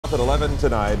off at 11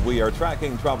 tonight. We are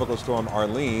tracking Tropical Storm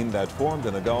Arlene that formed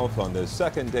in the Gulf on the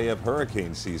second day of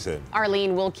hurricane season.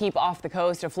 Arlene will keep off the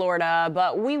coast of Florida,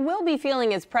 but we will be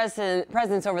feeling its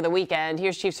presence over the weekend.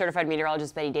 Here's Chief Certified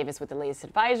Meteorologist Betty Davis with the latest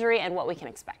advisory and what we can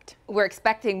expect. We're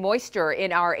expecting moisture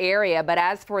in our area, but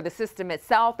as for the system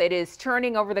itself, it is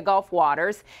churning over the Gulf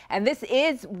waters. And this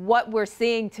is what we're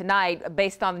seeing tonight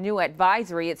based on the new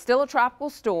advisory. It's still a tropical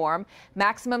storm,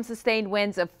 maximum sustained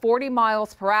winds of 40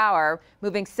 miles per hour,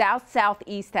 moving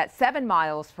south-southeast at 7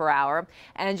 miles per hour.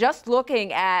 And just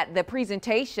looking at the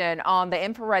presentation on the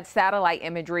infrared satellite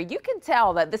imagery, you can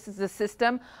tell that this is a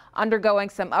system undergoing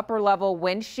some upper level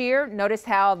wind shear. Notice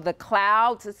how the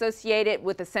clouds associated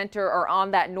with the center are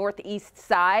on that northeast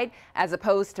side as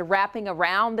opposed to wrapping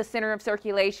around the center of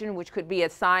circulation, which could be a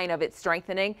sign of it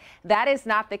strengthening. That is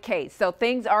not the case. So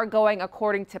things are going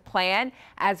according to plan.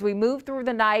 As we move through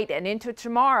the night and into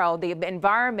tomorrow, the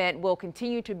environment will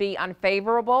continue to be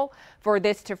unfavorable for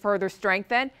this to further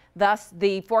strengthen. Thus,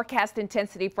 the forecast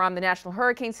intensity from the National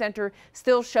Hurricane Center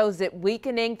still shows it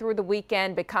weakening through the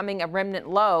weekend, becoming a remnant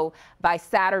low by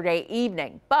Saturday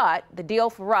evening. But the deal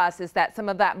for us is that some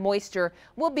of that moisture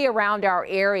will be around our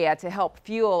area to help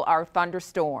fuel our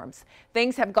thunderstorms.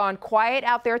 Things have gone quiet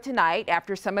out there tonight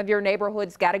after some of your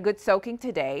neighborhoods got a good soaking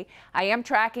today. I am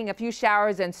tracking a few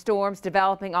showers and storms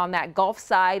developing on that Gulf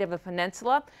side of the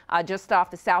peninsula, just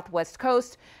off the southwest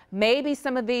coast. Maybe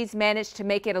some of these manage to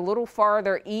make it a little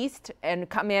farther east and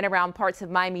come in around parts of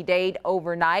Miami-Dade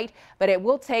overnight, but it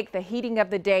will take the heating of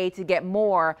the day to get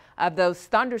more of those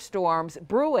thunderstorms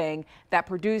brewing that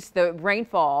produce the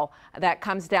rainfall that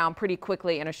comes down pretty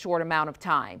quickly in a short amount of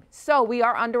time. So we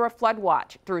are under a flood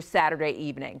watch through Saturday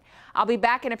evening. I'll be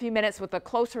back in a few minutes with a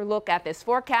closer look at this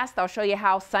forecast. I'll show you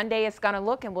how Sunday is going to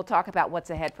look, and we'll talk about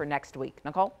what's ahead for next week.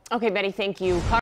 Nicole? Okay, Betty, thank you.